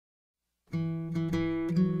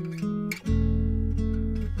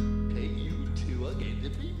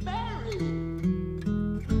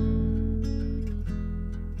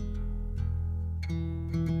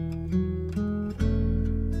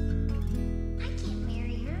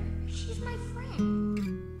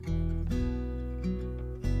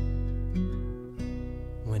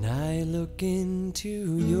look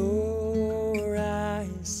into your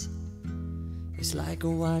eyes, it's like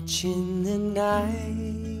watching the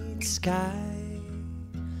night sky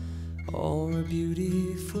or a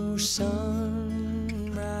beautiful sunrise.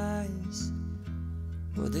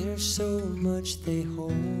 Well, there's so much they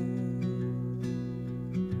hold,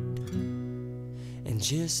 and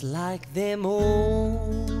just like them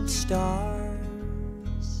old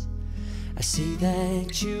stars, I see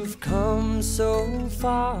that you've come so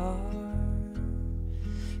far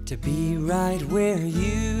to be right where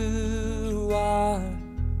you are.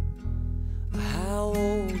 How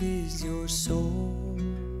old is your soul?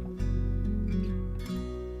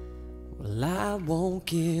 Well, I won't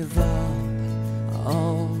give up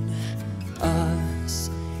on us,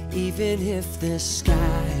 even if the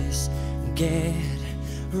skies get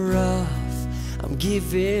rough. I'm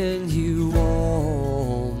giving you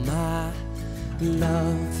all my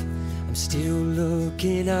love. I'm still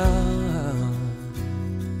looking up.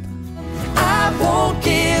 I won't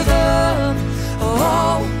give up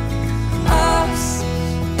on us,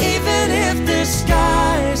 even if the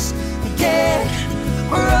skies get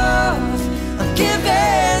rough. I'm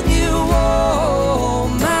giving you all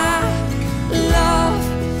my love.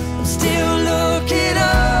 I'm still looking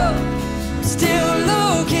up. I'm still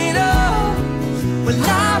looking up. Well,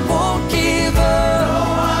 I won't give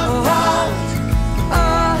up on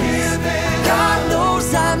us. God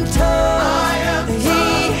knows I'm tough.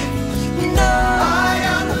 He knows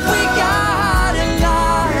we got a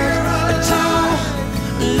lot to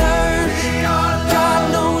learn. God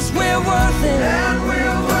knows we're worth it.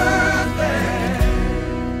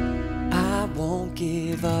 I won't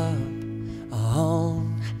give up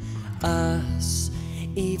on us,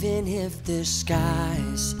 even if the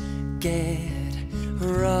skies get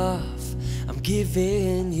rough. I'm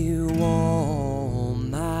giving you all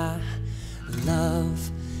my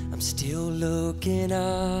love. I'm still looking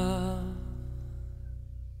up.